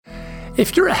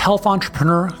If you're a health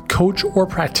entrepreneur, coach, or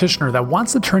practitioner that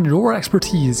wants to turn your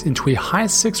expertise into a high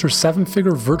 6 or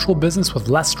 7-figure virtual business with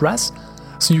less stress,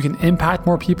 so you can impact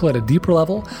more people at a deeper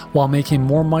level while making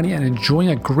more money and enjoying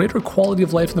a greater quality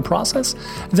of life in the process,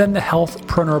 then the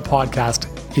Healthpreneur podcast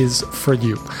is for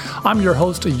you. I'm your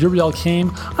host, Uriel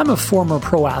Kame. I'm a former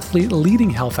pro athlete, leading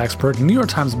health expert, New York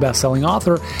Times bestselling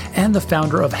author, and the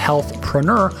founder of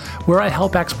Healthpreneur, where I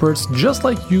help experts just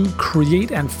like you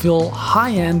create and fill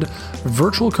high-end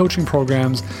virtual coaching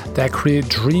programs that create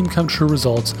dream come true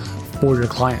results for your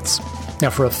clients. Now,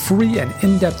 for a free and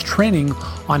in-depth training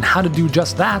on how to do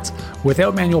just that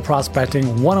without manual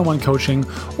prospecting, one-on-one coaching,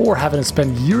 or having to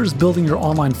spend years building your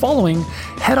online following,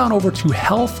 head on over to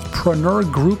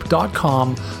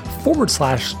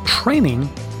healthpreneurgroup.com/training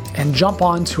and jump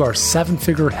on to our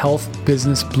 7-figure health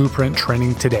business blueprint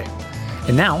training today.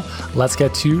 And now, let's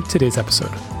get to today's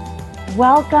episode.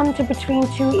 Welcome to Between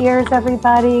Two Ears,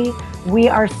 everybody. We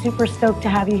are super stoked to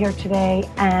have you here today,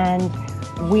 and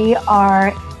we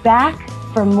are back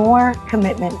for more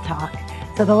commitment talk.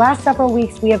 So the last several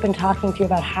weeks, we have been talking to you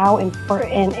about how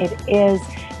important it is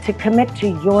to commit to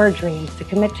your dreams, to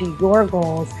commit to your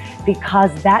goals,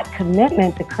 because that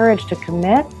commitment, the courage to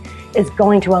commit, is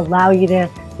going to allow you to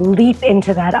leap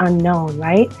into that unknown,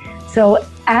 right? So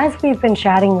as we've been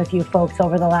chatting with you folks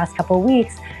over the last couple of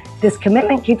weeks, this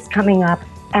commitment keeps coming up.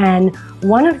 And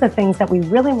one of the things that we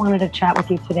really wanted to chat with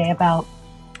you today about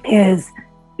is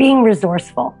being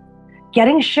resourceful.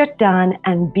 Getting shit done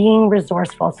and being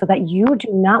resourceful so that we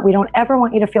don't ever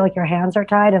want you to feel like your hands are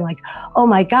tied and like, oh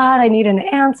my God, I need an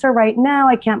answer right now.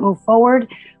 I can't move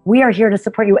forward. We are here to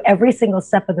support you every single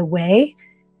step of the way.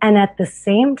 And at the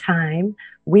same time,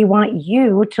 we want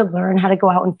you to learn how to go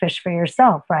out and fish for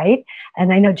yourself, right?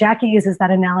 And I know Jackie uses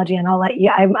that analogy, and I'll let you,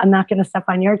 I'm not going to step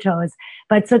on your toes.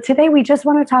 But so today we just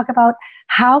want to talk about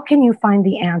how can you find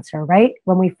the answer, right?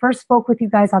 When we first spoke with you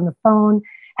guys on the phone,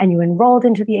 and you enrolled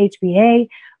into the HBA,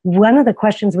 one of the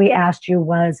questions we asked you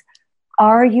was,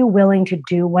 are you willing to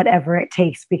do whatever it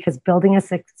takes? Because building a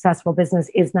successful business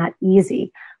is not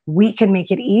easy. We can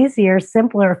make it easier,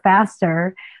 simpler,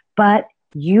 faster, but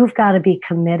you've got to be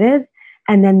committed.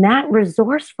 And then that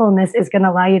resourcefulness is going to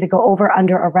allow you to go over,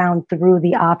 under, around, through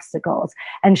the obstacles.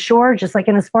 And sure, just like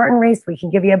in a Spartan race, we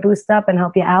can give you a boost up and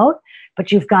help you out,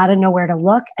 but you've got to know where to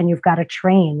look and you've got to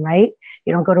train, right?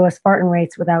 You don't go to a Spartan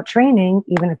race without training,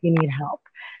 even if you need help.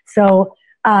 So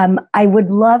I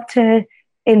would love to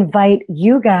invite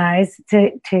you guys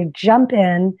to jump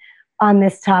in on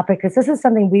this topic, because this is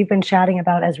something we've been chatting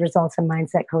about as results and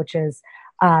mindset coaches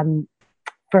for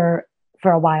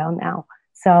a while now.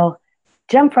 So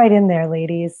jump right in there,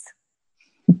 ladies.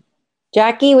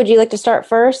 Jackie, would you like to start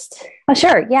first? Oh,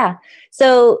 sure. Yeah.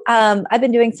 So I've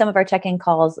been doing some of our check-in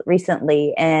calls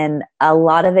recently, and a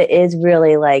lot of it is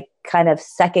really like kind of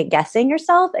second guessing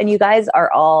yourself. And you guys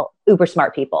are all uber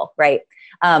smart people, right?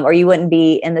 Or you wouldn't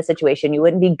be in the situation. You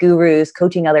wouldn't be gurus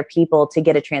coaching other people to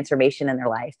get a transformation in their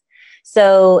life.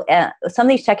 So some of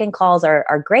these check-in calls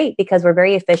are great because we're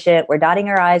very efficient. We're dotting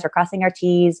our I's, we're crossing our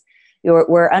T's.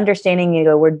 We're understanding,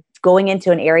 we're going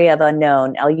into an area of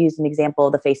unknown. I'll use an example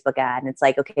of the Facebook ad. And it's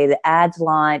like, okay, the ad's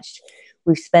launched.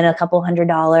 We've spent a couple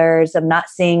 $100. I'm not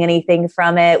seeing anything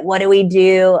from it. What do we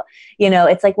do?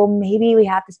 It's like, well, maybe we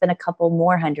have to spend a couple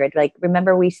more hundred. Like,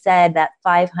 remember we said that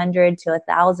 500 to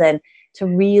 1,000 to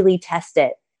really test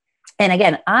it. And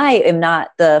again, I am not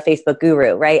the Facebook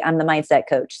guru, right? I'm the mindset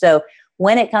coach. So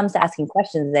when it comes to asking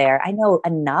questions there, I know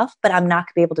enough, but I'm not going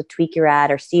to be able to tweak your ad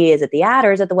or see, is it the ad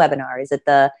or is it the webinar? Is it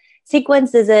the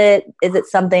sequence? Is it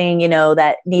something,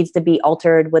 that needs to be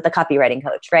altered with a copywriting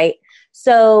coach, right?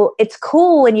 So it's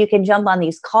cool when you can jump on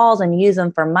these calls and use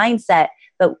them for mindset,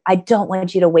 but I don't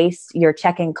want you to waste your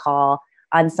check-in call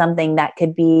on something that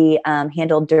could be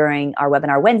handled during our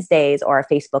webinar Wednesdays or our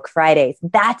Facebook Fridays.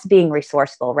 That's being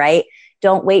resourceful, right?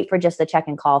 Don't wait for just a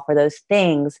check-in call for those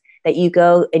things that you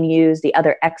go and use the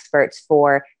other experts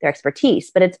for their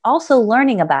expertise. But it's also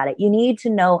learning about it. You need to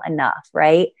know enough,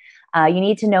 right? You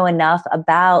need to know enough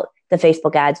about the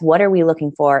Facebook ads. What are we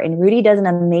looking for? And Rudy does an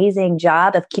amazing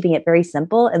job of keeping it very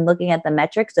simple and looking at the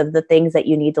metrics of the things that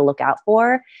you need to look out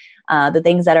for. The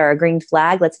things that are a green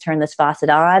flag, let's turn this faucet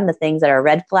on. The things that are a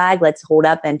red flag, let's hold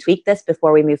up and tweak this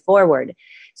before we move forward.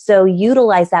 So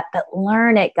utilize that, but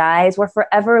learn it, guys. We're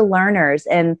forever learners.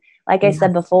 And like I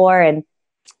said before, and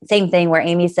same thing where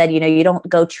Amy said, you don't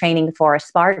go training for a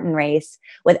Spartan race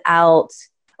without,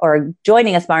 or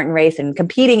joining a Spartan race and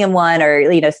competing in one,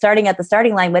 or, starting at the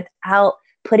starting line without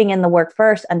putting in the work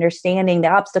first, understanding the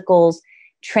obstacles,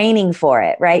 training for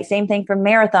it, right? Same thing for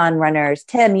marathon runners.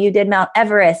 Tim, you did Mount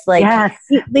Everest. Yes.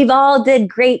 We've all did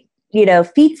great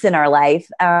feats in our life.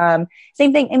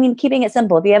 Same thing. I mean, keeping it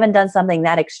simple. If you haven't done something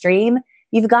that extreme,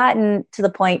 you've gotten to the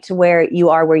point to where you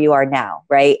are now,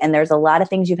 right? And there's a lot of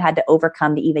things you've had to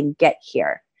overcome to even get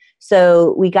here.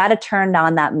 So we got to turn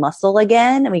on that muscle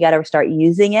again, and we got to start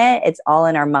using it. It's all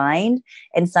in our mind.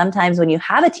 And sometimes when you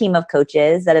have a team of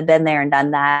coaches that have been there and done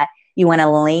that, you want to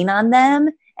lean on them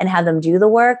and have them do the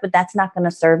work, but that's not going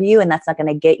to serve you, and that's not going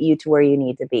to get you to where you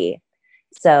need to be.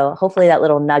 So hopefully that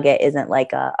little nugget isn't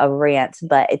like a rant,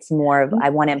 but it's more of, I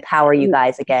want to empower you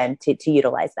guys again to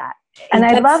utilize that. And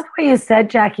I loved what you said,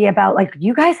 Jackie, about like,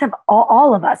 you guys have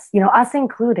all of us, us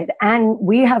included, and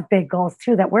we have big goals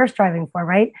too that we're striving for,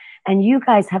 right? And you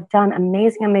guys have done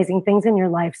amazing, amazing things in your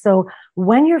life. So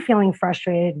when you're feeling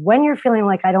frustrated, when you're feeling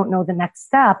like I don't know the next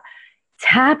step,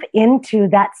 tap into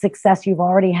that success you've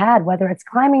already had, whether it's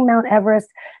climbing Mount Everest,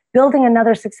 building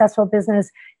another successful business,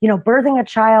 birthing a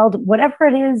child, whatever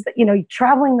it is,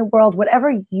 traveling the world,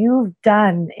 whatever you've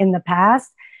done in the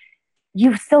past,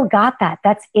 you've still got that.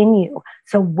 That's in you.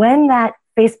 So when that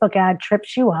Facebook ad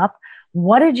trips you up,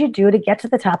 what did you do to get to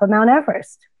the top of Mount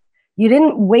Everest? You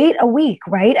didn't wait a week,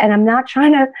 right? And I'm not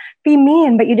trying to be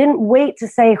mean, but you didn't wait to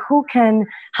say, who can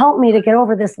help me to get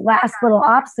over this last little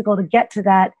obstacle to get to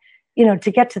that,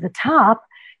 to get to the top.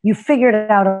 You figured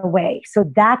out a way. So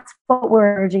that's what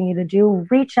we're urging you to do.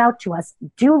 Reach out to us.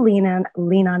 Do lean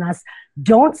on us.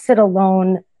 Don't sit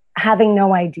alone having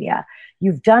no idea.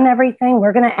 You've done everything.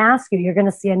 We're going to ask you. You're going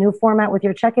to see a new format with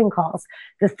your check-in calls.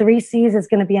 The 3 C's is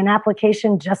going to be an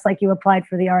application just like you applied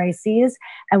for the RACs.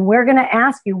 And we're going to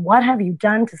ask you, what have you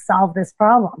done to solve this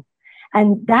problem?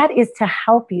 And that is to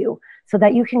help you so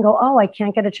that you can go, oh, I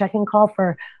can't get a check-in call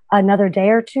for another day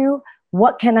or two.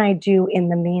 What can I do in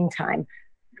the meantime?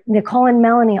 Nicole and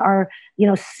Melanie are,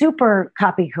 super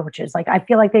copy coaches. Like, I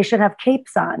feel like they should have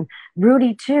capes on.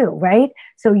 Rudy too, right?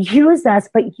 So use us,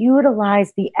 but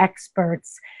utilize the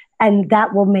experts, and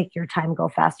that will make your time go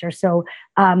faster. So,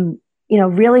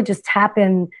 really just tap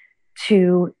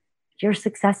into your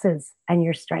successes and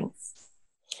your strengths.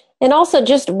 And also,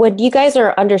 just when you guys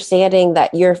are understanding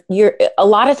that you're a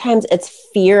lot of times it's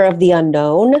fear of the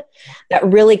unknown that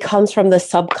really comes from the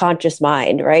subconscious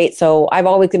mind, right? So I'm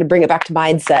always going to bring it back to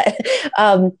mindset.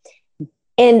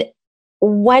 And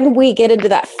when we get into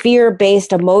that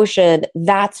fear-based emotion,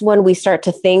 that's when we start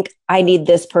to think, I need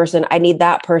this person, I need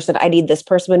that person, I need this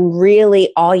person, when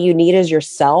really all you need is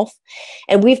yourself.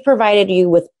 And we've provided you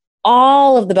with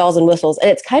all of the bells and whistles.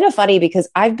 And it's kind of funny because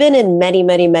I've been in many,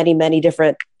 many, many, many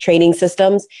different training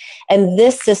systems. And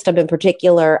this system in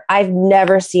particular, I've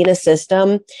never seen a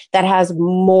system that has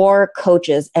more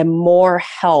coaches and more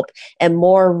help and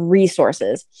more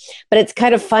resources. But it's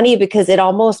kind of funny because it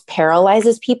almost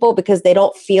paralyzes people because they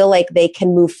don't feel like they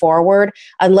can move forward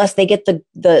unless they get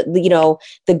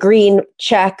the green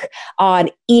check on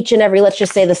each and every, let's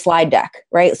just say the slide deck,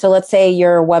 right? So let's say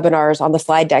your webinars on the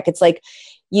slide deck. It's like,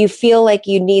 you feel like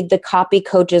you need the copy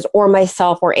coaches or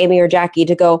myself or Amy or Jackie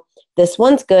to go, this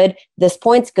one's good, this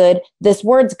point's good, this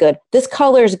word's good, this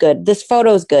color's good, this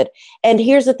photo's good. And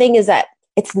here's the thing is that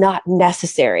it's not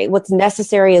necessary. What's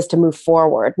necessary is to move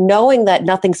forward, knowing that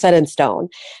nothing's set in stone,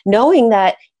 knowing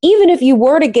that even if you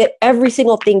were to get every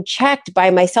single thing checked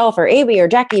by myself or Amy or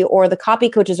Jackie or the copy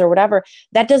coaches or whatever,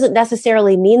 that doesn't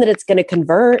necessarily mean that it's going to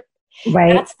convert.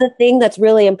 Right. That's the thing that's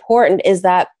really important, is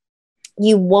that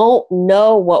you won't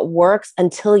know what works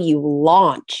until you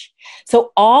launch.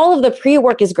 So all of the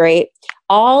pre-work is great.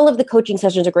 All of the coaching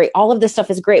sessions are great. All of this stuff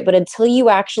is great. But until you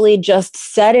actually just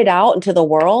set it out into the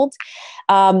world,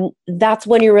 that's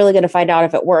when you're really going to find out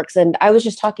if it works. And I was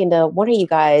just talking to one of you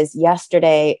guys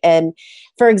yesterday, and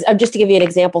just to give you an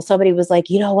example, somebody was like,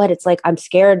 you know what? It's like, I'm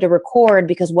scared to record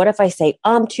because what if I say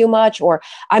too much, or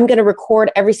I'm going to record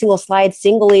every single slide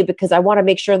singly because I want to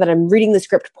make sure that I'm reading the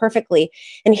script perfectly.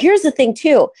 And here's the thing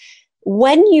too,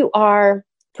 when you are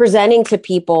presenting to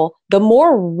people, the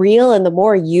more real and the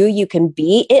more you can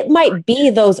be, it might be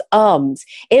those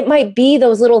it might be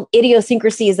those little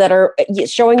idiosyncrasies that are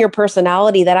showing your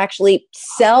personality that actually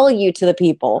sell you to the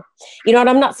people. You know, and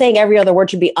I'm not saying every other word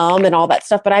should be and all that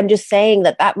stuff, but I'm just saying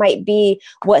that might be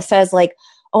what says like,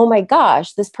 oh my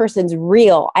gosh, this person's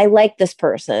real. I like this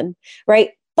person,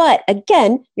 right? But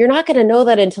again, you're not going to know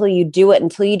that until you do it,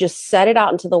 until you just set it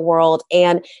out into the world.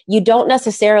 And you don't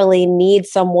necessarily need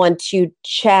someone to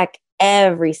check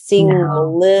every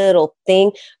single little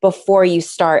thing before you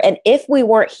start. And if we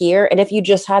weren't here, and if you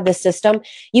just had the system,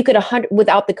 you could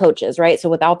without the coaches, right? So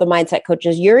without the mindset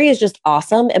coaches, Yuri is just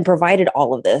awesome and provided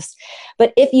all of this.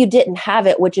 But if you didn't have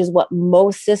it, which is what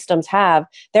most systems have,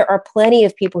 there are plenty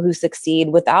of people who succeed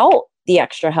without the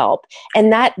extra help.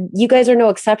 And that you guys are no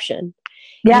exception.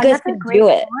 Yeah, you guys that's a can great do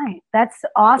it. point. That's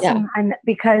awesome. And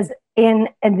because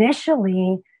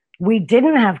initially we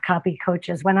didn't have copy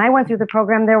coaches. When I went through the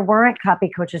program, there weren't copy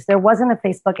coaches. There wasn't a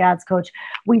Facebook ads coach.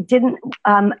 We didn't,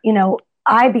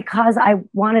 because I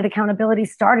wanted accountability,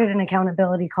 started an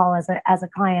accountability call as a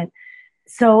client.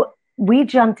 So we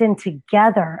jumped in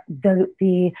together.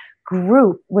 The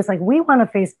group was like, we want a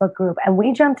Facebook group, and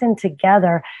we jumped in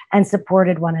together and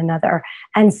supported one another.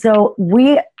 And so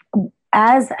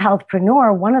as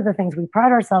Healthpreneur, one of the things we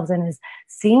pride ourselves in is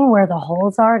seeing where the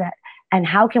holes are and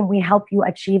how can we help you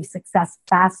achieve success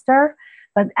faster.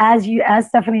 But as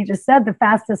Stephanie just said, the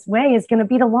fastest way is going to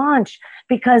be to launch,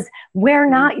 because we're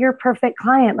not your perfect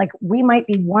client. Like, we might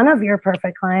be one of your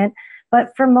perfect client,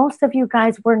 but for most of you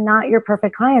guys, we're not your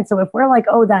perfect client. So if we're like,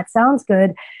 oh, that sounds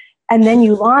good, and then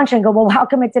you launch and go, well, how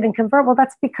come it didn't convert? Well,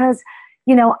 that's because,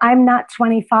 I'm not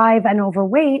 25 and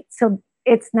overweight. So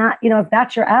it's not, if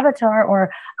that's your avatar,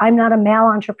 or I'm not a male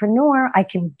entrepreneur, I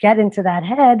can get into that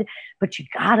head, but you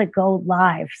got to go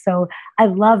live. So I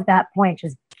love that point.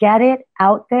 Just get it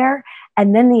out there.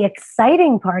 And then the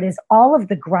exciting part is all of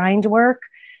the grind work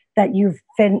that you've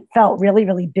felt really,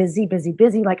 really busy,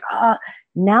 like,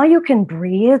 now you can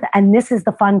breathe. And this is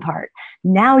the fun part.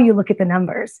 Now you look at the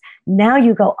numbers. Now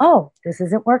you go, oh, this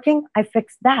isn't working. I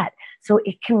fixed that. So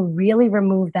it can really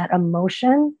remove that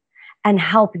emotion and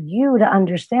help you to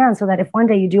understand, so that if one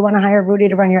day you do want to hire Rudy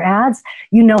to run your ads,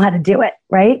 you know how to do it,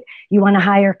 right? You want to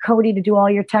hire Cody to do all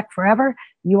your tech forever,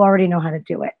 you already know how to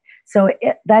do it. So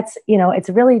it's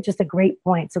really just a great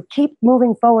point. So keep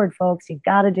moving forward, folks. You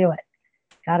got to do it.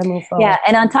 Got to move forward. Yeah,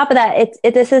 and on top of that,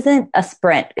 this isn't a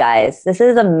sprint, guys. This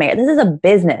is a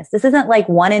business. This isn't like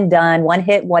one and done, one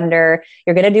hit wonder.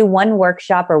 You're going to do one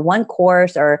workshop or one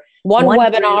course or one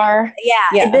webinar.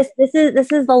 Yeah. This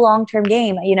is the long-term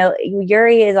game.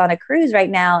 Yuri is on a cruise right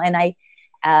now, and I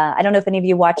don't know if any of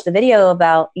you watched the video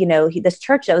about this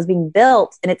church that was being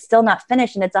built and it's still not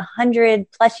finished, and it's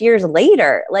 100+ years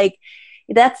later. Like,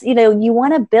 that's you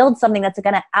want to build something that's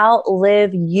going to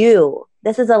outlive you.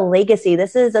 This is a legacy.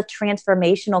 This is a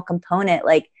transformational component.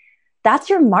 Like, that's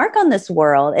your mark on this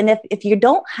world. And if you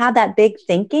don't have that big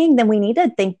thinking, then we need to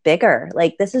think bigger.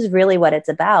 Like, this is really what it's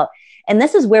about. And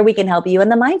this is where we can help you in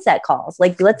the mindset calls.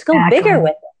 Like, let's go bigger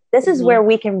with it. This is where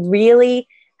we can really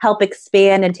help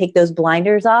expand and take those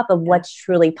blinders off of what's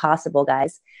truly possible,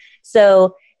 guys.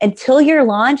 So until you're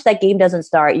launched, that game doesn't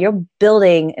start. You're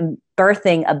building and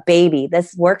birthing a baby.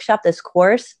 This workshop, this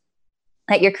course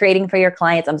that you're creating for your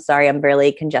clients. I'm sorry, I'm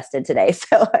really congested today.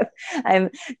 So I'm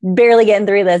barely getting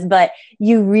through this, but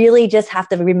you really just have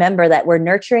to remember that we're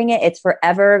nurturing it. It's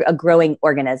forever a growing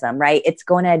organism, right? It's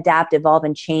going to adapt, evolve,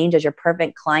 and change as your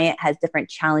perfect client has different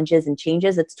challenges and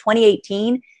changes. It's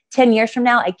 2018, 10 years from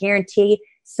now, I guarantee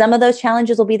some of those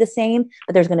challenges will be the same,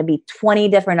 but there's going to be 20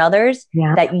 different others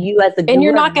that you as the and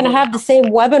you're not going to have the same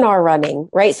webinar running,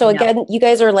 right? So again, you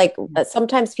guys are like,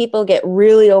 sometimes people get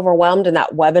really overwhelmed in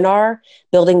that webinar,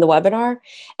 building the webinar.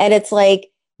 And it's like,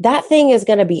 that thing is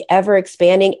going to be ever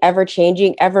expanding, ever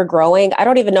changing, ever growing. I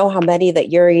don't even know how many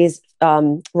that Yuri's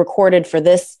recorded for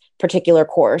this particular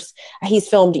course. He's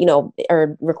filmed,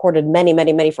 or recorded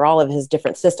many for all of his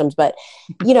different systems, but,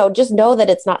 just know that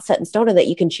it's not set in stone and that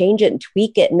you can change it and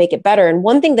tweak it and make it better. And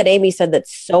one thing that Amy said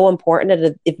that's so important,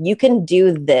 and if you can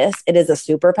do this, it is a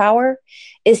superpower,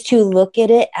 is to look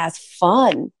at it as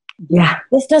fun. Yeah.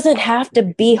 This doesn't have to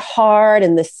be hard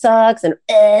and this sucks and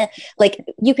like,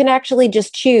 you can actually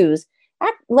just choose.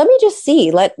 Let me just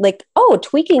see,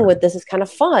 tweaking with this is kind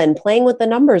of fun. Playing with the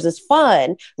numbers is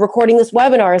fun. Recording this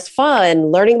webinar is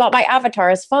fun. Learning about my avatar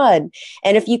is fun.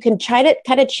 And if you can try to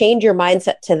kind of change your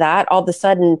mindset to that, all of a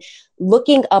sudden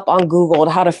looking up on Google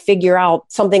how to figure out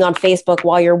something on Facebook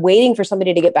while you're waiting for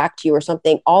somebody to get back to you or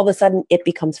something, all of a sudden it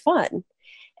becomes fun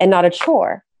and not a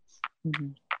chore. Mm-hmm.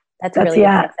 That's really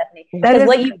good, Stephanie. Because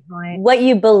what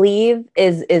you believe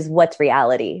is what's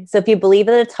reality. So if you believe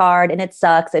that it's hard and it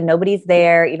sucks and nobody's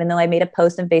there, even though I made a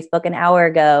post on Facebook an hour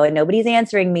ago and nobody's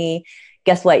answering me,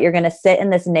 guess what? You're going to sit in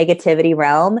this negativity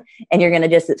realm and you're going to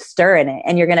just stir in it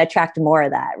and you're going to attract more of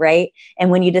that, right?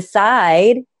 And when you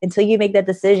decide, until you make that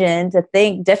decision to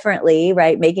think differently,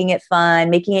 right? Making it fun,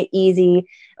 making it easy.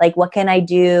 Like, what can I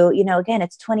do? Again,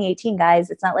 it's 2018, guys.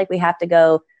 It's not like we have to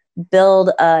go build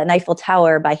an Eiffel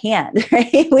Tower by hand,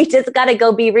 right? We just got to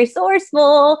go be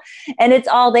resourceful, and it's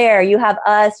all there. You have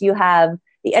us, you have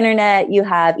the internet, you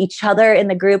have each other in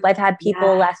the group. I've had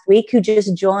people last week who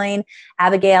just joined.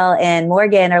 Abigail and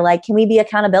Morgan are like, can we be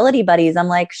accountability buddies? I'm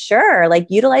like, sure. Like,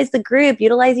 utilize the group,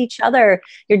 utilize each other.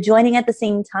 You're joining at the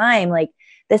same time. Like,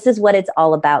 this is what it's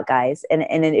all about, guys. And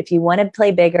if you want to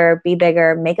play bigger, be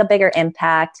bigger, make a bigger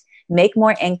impact, make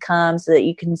more income so that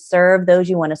you can serve those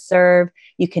you want to serve.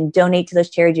 You can donate to those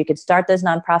charities. You can start those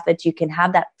nonprofits. You can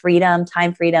have that freedom.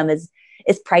 Time freedom is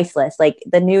priceless. Like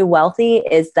the new wealthy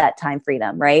is that time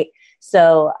freedom, right?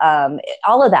 So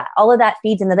all of that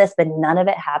feeds into this, but none of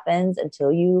it happens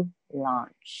until you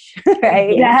launch,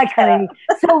 right? Exactly.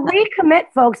 So recommit,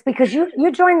 folks, because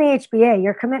you joined the HBA,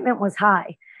 your commitment was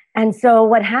high. And so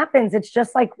what happens, it's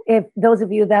just like if those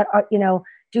of you that are,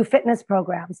 do fitness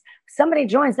programs, somebody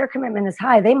joins, their commitment is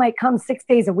high. They might come 6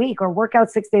 days a week or work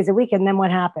out 6 days a week. And then what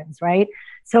happens, right?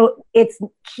 So it's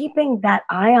keeping that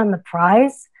eye on the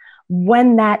prize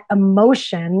when that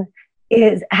emotion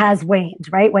has waned,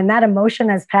 right? When that emotion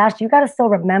has passed, you got to still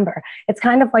remember. It's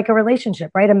kind of like a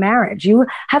relationship, right? A marriage. You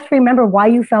have to remember why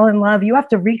you fell in love. You have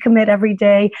to recommit every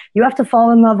day. You have to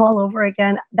fall in love all over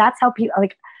again. That's how people,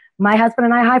 like my husband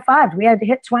and I high-fived. We had to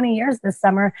hit 20 years this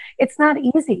summer. It's not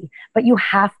easy, but you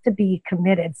have to be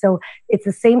committed. So it's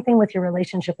the same thing with your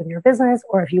relationship with your business,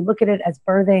 or if you look at it as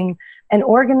birthing an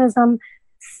organism,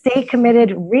 stay committed,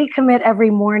 recommit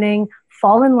every morning,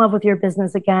 fall in love with your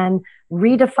business again,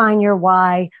 redefine your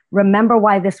why, remember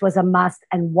why this was a must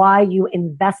and why you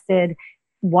invested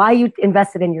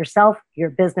in yourself,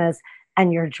 your business,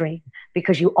 and your dream.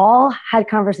 Because you all had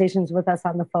conversations with us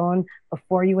on the phone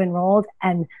before you enrolled,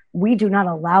 and we do not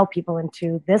allow people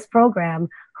into this program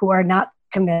who are not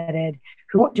committed,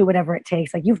 who won't do whatever it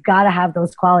takes. Like, you've got to have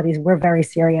those qualities. We're very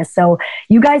serious. So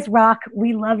you guys rock.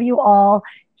 We love you all.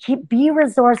 Be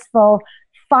resourceful.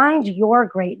 Find your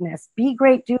greatness. Be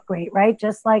great, do great, right?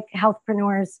 Just like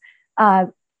Healthpreneurs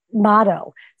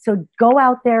motto. So go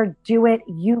out there, do it.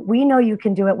 We know you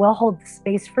can do it. We'll hold the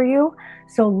space for you.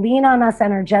 So lean on us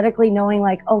energetically, knowing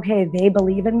like, okay, they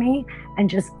believe in me, and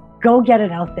just go get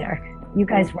it out there. You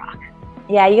guys rock.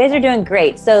 Yeah, you guys are doing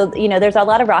great. So, there's a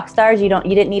lot of rock stars. You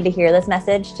didn't need to hear this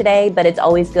message today, but it's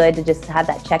always good to just have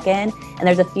that check-in. And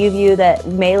there's a few of you that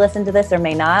may listen to this or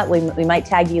may not. We might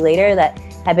tag you later that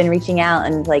have been reaching out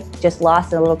and like just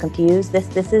lost and a little confused.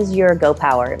 This is your go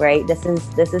power, right? This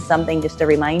is something just to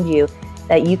remind you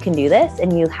that you can do this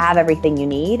and you have everything you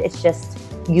need. It's just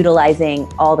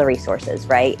utilizing all the resources,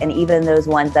 right? And even those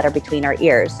ones that are between our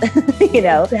ears,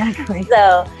 Exactly.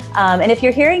 So, and if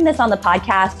you're hearing this on the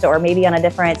podcast or maybe on a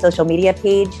different social media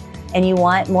page and you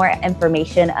want more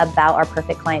information about our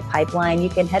Perfect Client Pipeline, you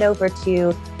can head over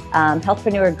to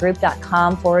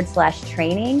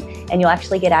healthpreneurgroup.com/training, and you'll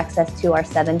actually get access to our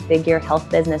 7-figure health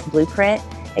business blueprint.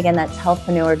 Again, that's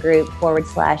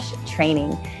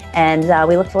healthpreneurgroup.com/training. And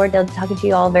we look forward to talking to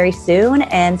you all very soon.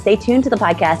 And stay tuned to the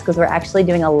podcast because we're actually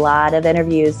doing a lot of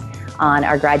interviews on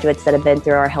our graduates that have been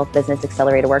through our Health Business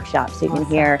Accelerator workshop. So you can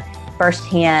hear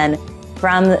firsthand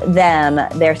from them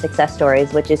their success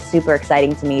stories, which is super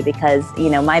exciting to me because,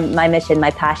 my mission,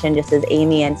 my passion, just as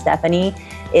Amy and Stephanie,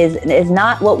 is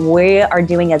not what we are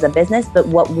doing as a business, but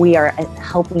what we are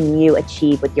helping you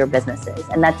achieve with your businesses.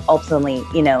 And that's ultimately,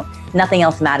 nothing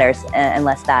else matters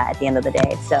unless that at the end of the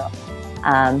day. So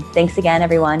thanks again,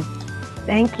 everyone.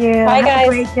 Thank you. Bye, Have guys. a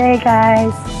great day,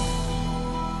 guys.